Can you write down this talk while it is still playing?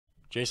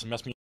Jason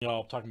messed me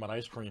up talking about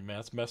ice cream, man.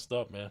 That's messed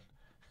up, man.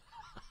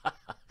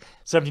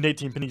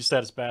 17-18 Panini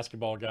status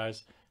basketball,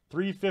 guys.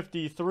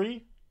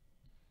 353.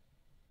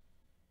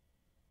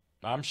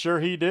 I'm sure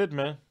he did,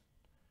 man.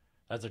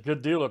 That's a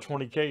good deal of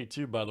 20K,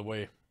 too, by the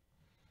way.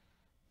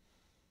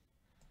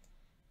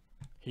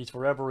 He's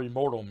forever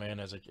immortal, man,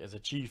 as a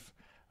Chief.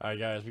 All right,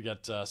 guys, we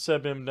got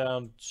Sebim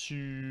down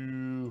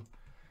to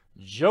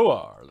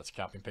Joar. Let's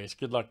copy and paste.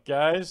 Good luck,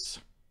 guys.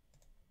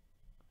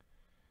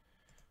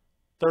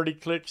 30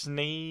 clicks,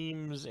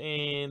 names,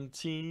 and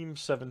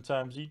teams, 7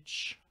 times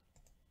each.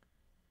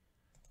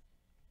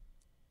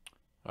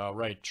 All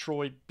right,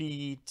 Troy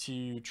B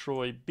to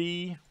Troy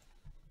B.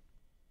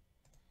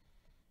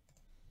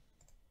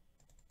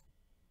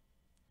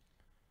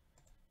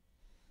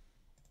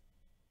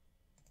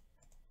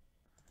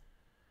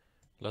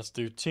 Let's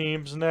do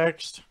teams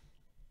next.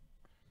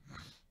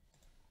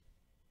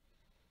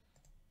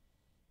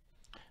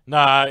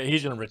 Nah,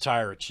 he's going to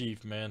retire a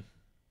Chief, man.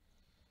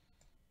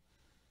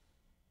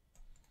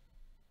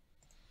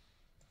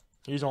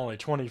 He's only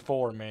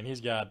 24, man.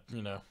 He's got,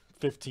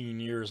 15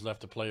 years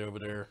left to play over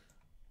there.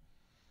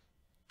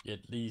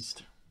 At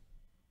least.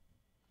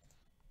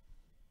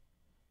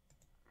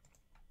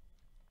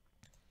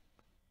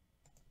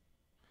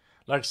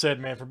 Like I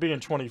said, man, for being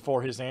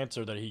 24, his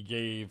answer that he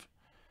gave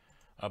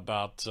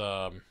about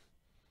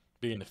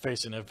being the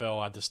face of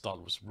NFL, I just thought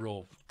it was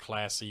real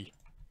classy.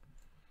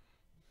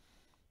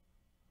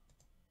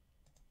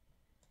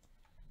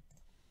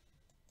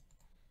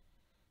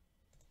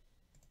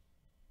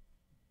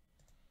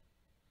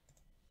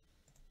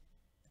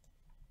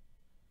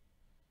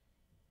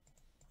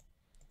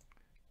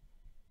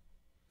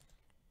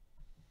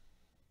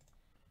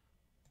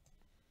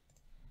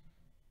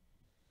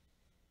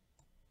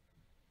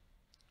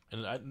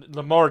 And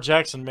Lamar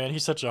Jackson, man,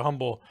 he's such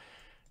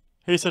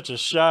a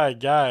shy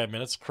guy,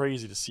 man. It's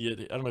crazy to see it.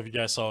 I don't know if you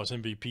guys saw his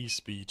MVP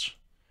speech.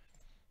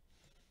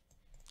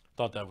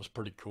 Thought that was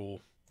pretty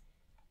cool.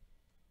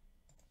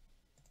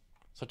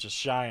 Such a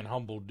shy and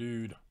humble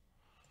dude.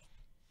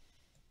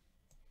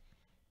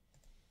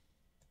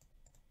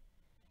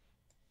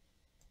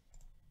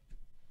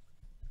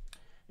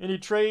 Any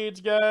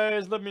trades,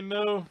 guys? Let me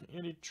know.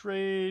 Any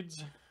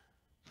trades?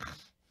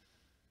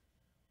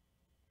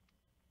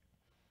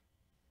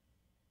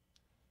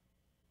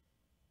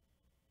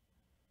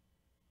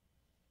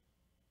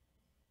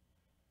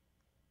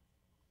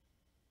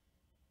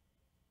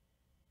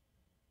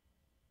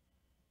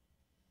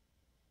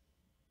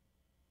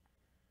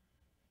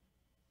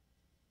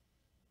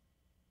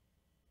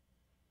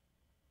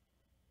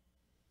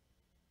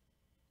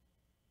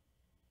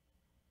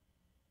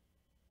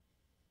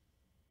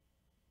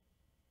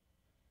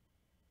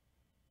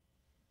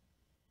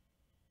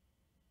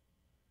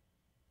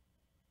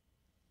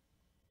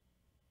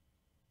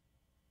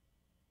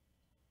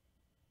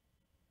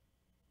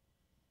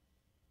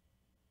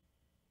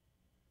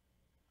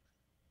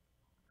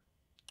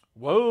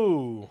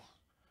 Whoa.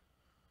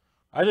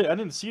 I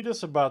didn't see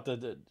this about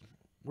we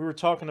were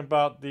talking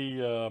about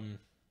the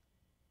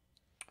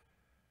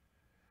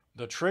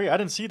trade. I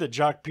didn't see that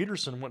Jock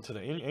Peterson went to the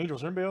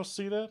Angels. Anybody else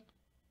see that?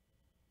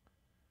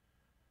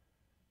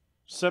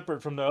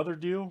 Separate from the other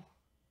deal?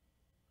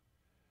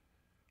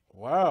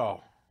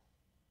 Wow.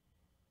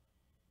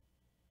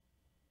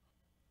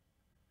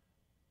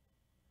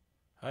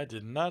 I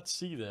did not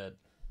see that.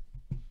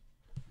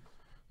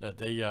 That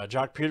they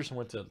Jock Peterson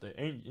went to the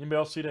anybody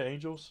else see the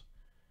Angels?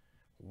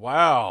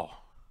 Wow.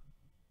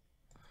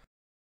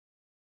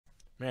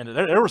 Man,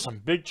 there were some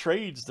big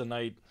trades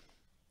tonight.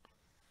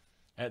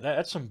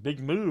 That's some big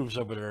moves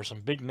over there.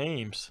 Some big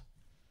names.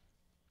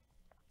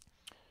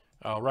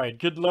 All right.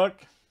 Good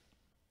luck.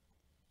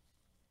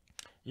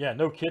 Yeah,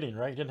 no kidding,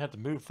 right? You didn't have to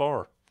move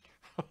far.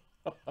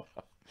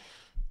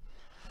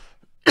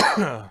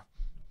 I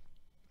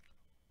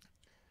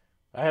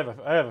have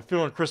a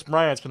feeling Chris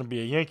Bryant's going to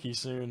be a Yankee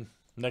soon.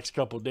 Next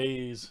couple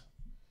days.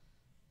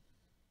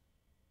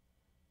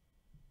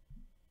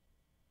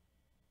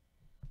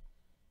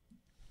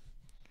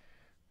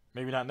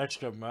 Maybe not next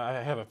couple.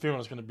 I have a feeling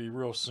it's going to be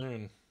real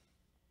soon.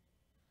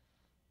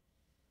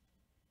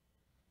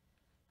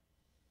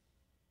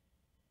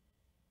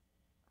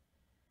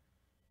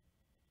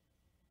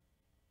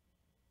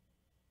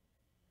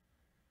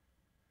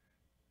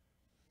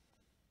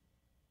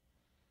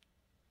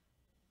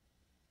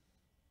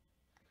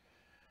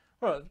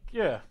 Well,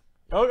 yeah.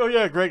 Oh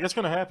yeah, Greg. That's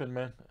going to happen,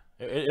 man.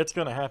 It's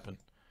going to happen.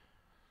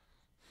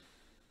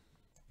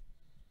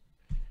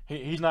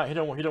 He's not. He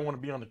don't want to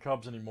be on the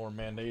Cubs anymore,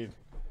 man.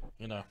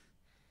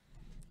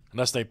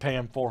 Unless they pay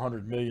him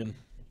 $400 million,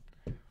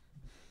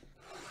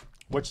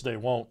 which they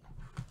won't.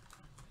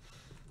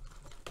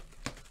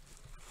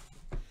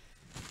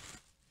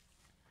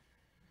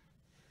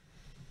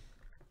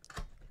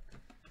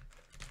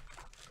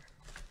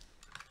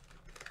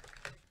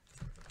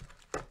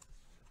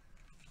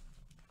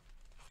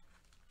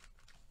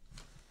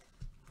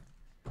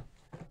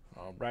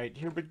 All right,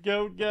 here we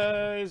go,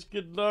 guys.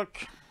 Good luck.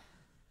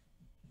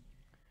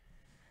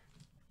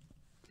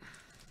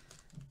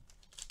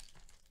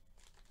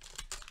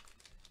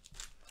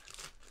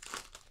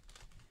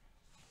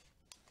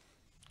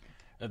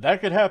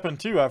 That could happen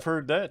too. I've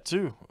heard that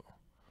too.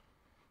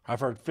 I've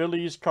heard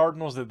Phillies,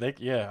 Cardinals that they,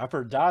 yeah, I've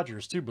heard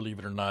Dodgers too, believe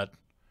it or not.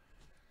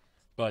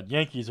 But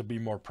Yankees will be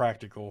more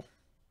practical.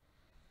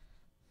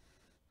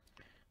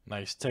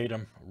 Nice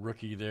Tatum,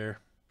 rookie there.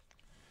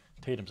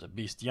 Tatum's a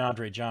beast.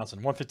 DeAndre Johnson,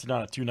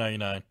 159 at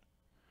 299.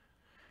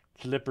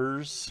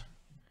 Clippers.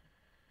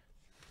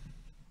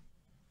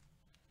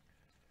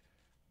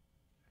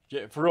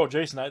 Yeah, for real,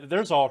 Jason,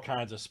 there's all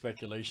kinds of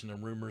speculation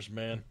and rumors,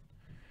 man.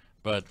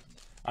 But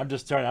I'm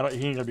just telling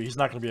you, he's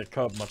not gonna be a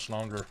Cub much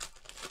longer,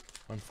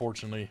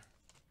 unfortunately.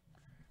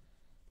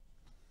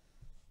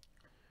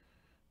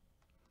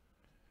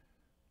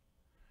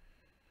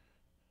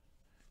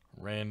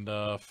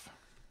 Randolph.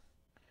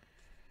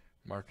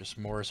 Marcus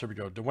Morris. Here we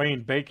go.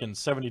 Dwayne Bacon,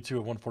 72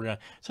 of 149.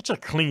 Such a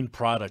clean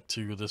product,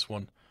 too, this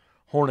one.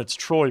 Hornets,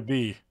 Troy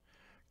B.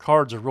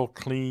 Cards are real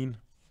clean.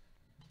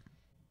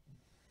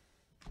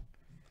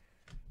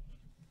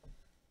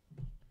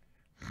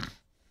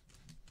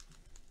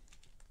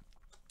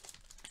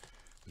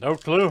 No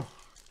clue.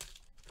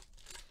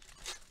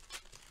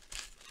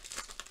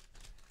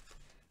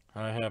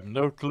 I have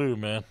no clue,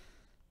 man.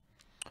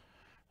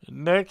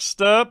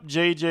 Next up,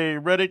 J.J.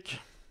 Redick.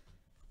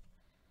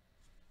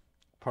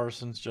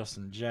 Parsons,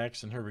 Justin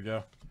Jackson. Here we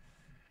go.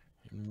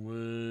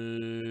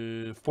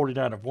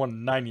 49 of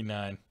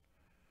 199.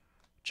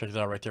 Check it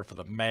out right there for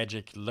the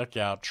Magic. Look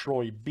out,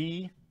 Troy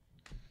B.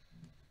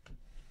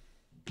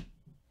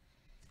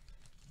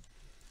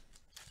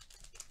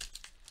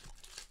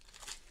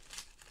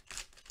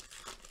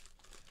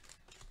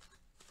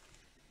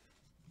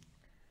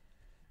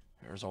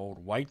 There's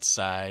old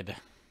Whiteside.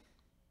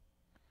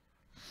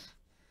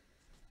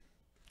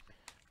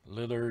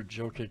 Lillard,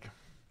 Jokic.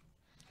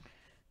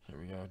 Here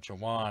we go.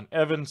 Jawan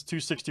Evans,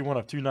 261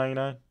 of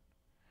 299.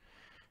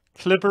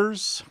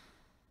 Clippers.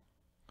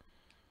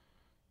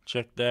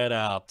 Check that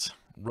out.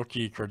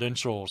 Rookie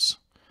credentials.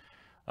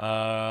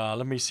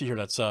 Let me see here.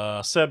 That's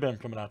Seb M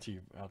coming out to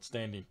you.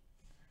 Outstanding.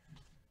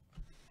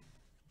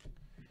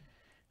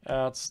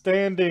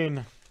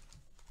 Outstanding.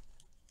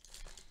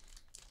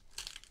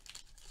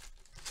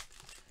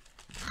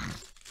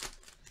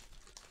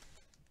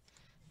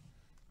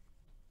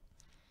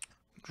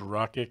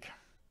 Drakic.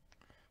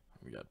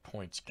 We got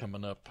points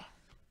coming up.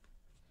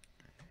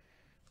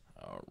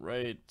 All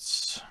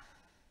right.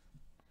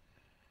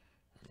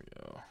 Here we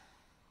go.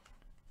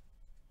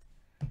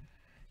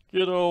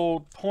 Good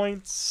old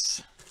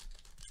points.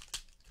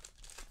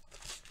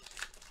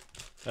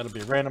 That'll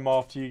be random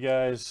off to you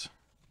guys.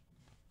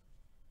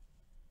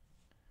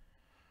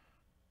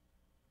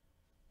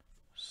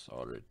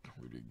 Sorry,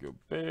 Rudy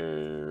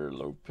Gobert,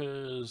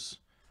 Lopez,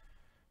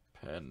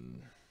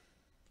 Patton.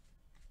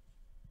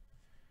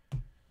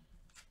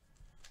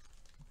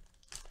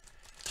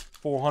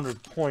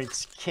 $400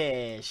 points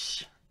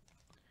cash.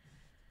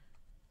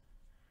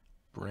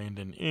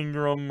 Brandon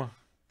Ingram,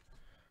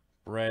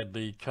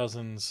 Bradley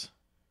Cousins,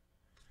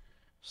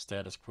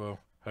 status quo.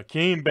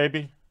 Hakeem,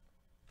 baby.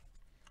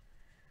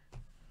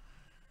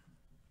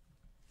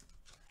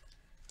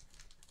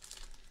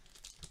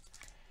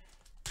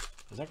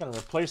 Is that going to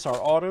replace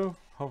our auto?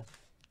 Oh,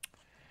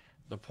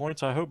 the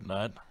points, I hope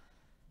not.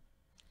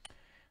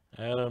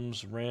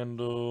 Adams,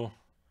 Randall,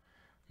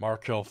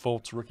 Markelle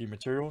Fultz, rookie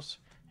materials.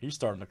 He's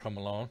starting to come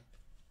along.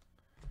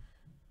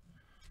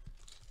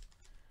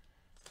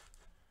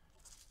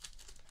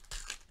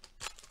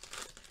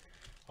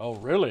 Oh,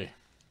 really?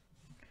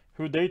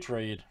 Who'd they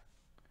trade?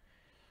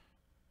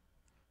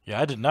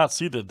 Yeah, I did not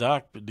see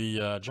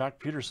the Jock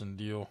Peterson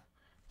deal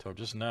until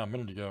just now, a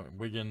minute ago.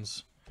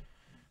 Wiggins.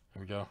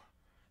 There we go.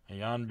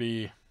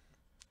 Ayanbi,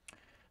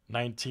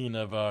 19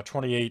 of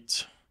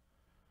 28.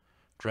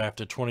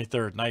 Drafted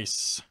 23rd.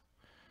 Nice.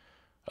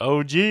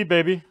 OG,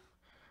 baby.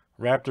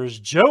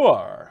 Raptors,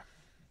 Joar.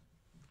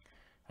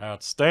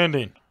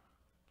 Outstanding.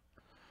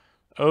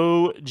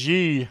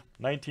 OG,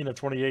 19 of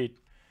 28.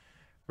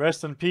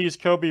 Rest in peace,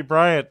 Kobe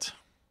Bryant.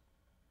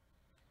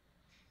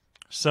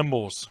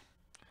 Symbols.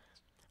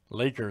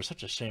 Lakers.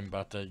 Such a shame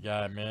about that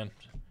guy, man.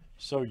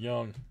 So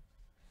young.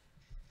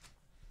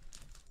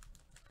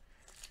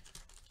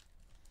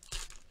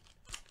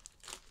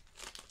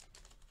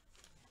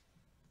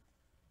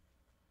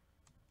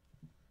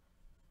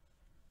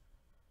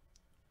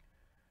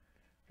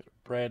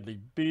 Bradley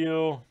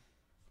Beal.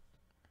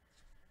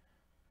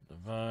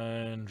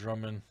 Divine,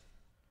 Drummond.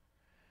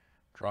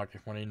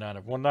 Dragic, 189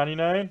 of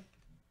 199.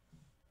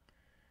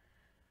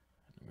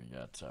 We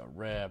got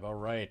Rab. All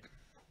right.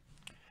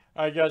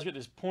 All right, guys, get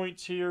these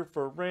points here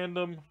for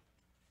random.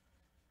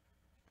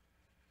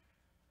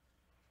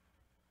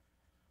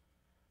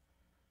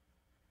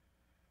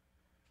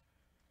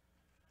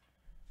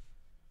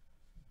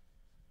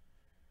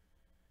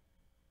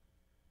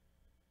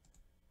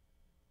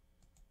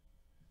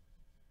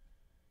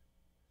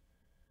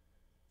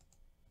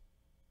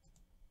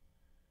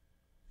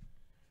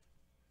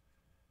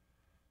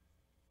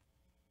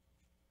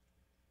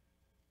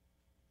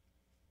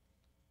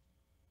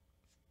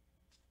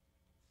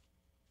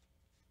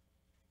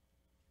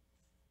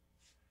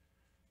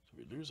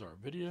 Did we lose our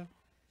video?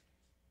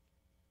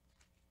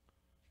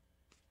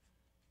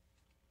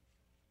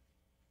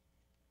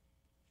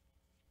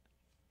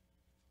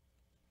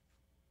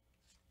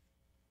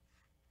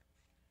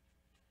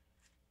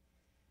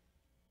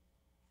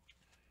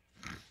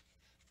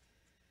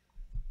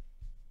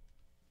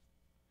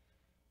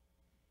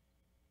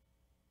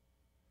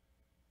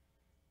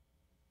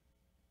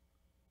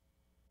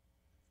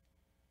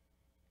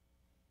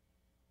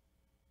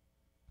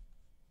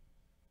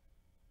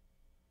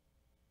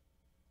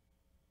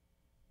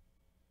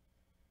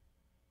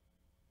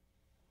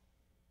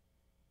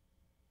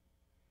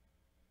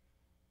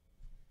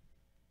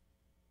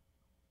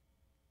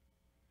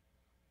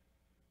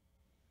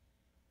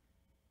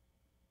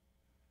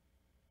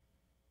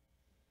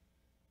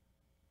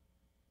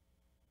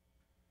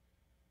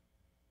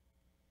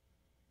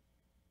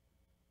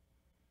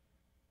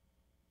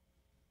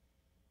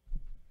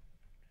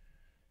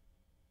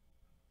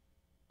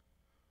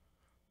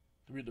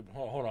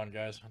 Hold on,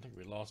 guys. I think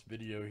we lost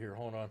video here.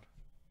 Hold on.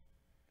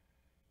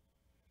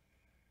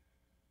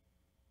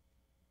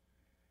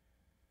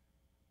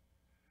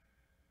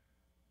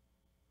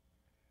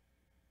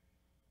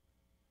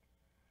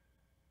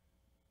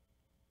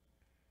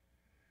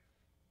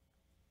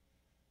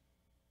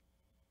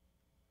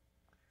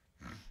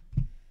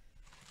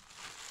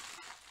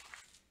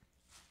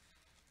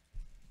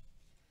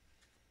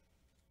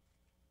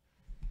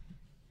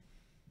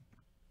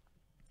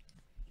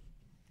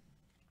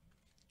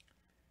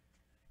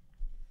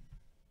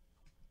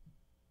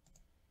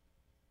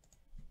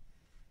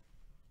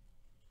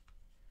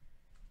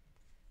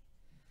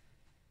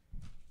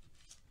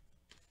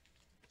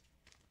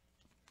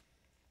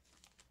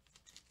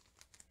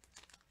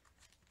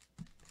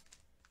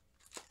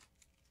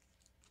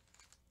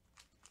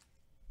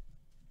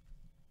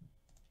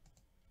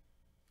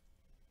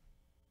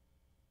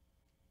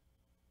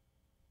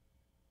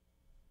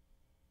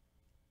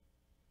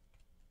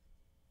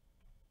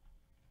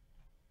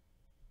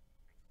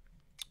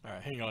 All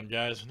right, hang on,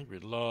 guys. I think we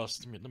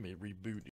lost. Let me reboot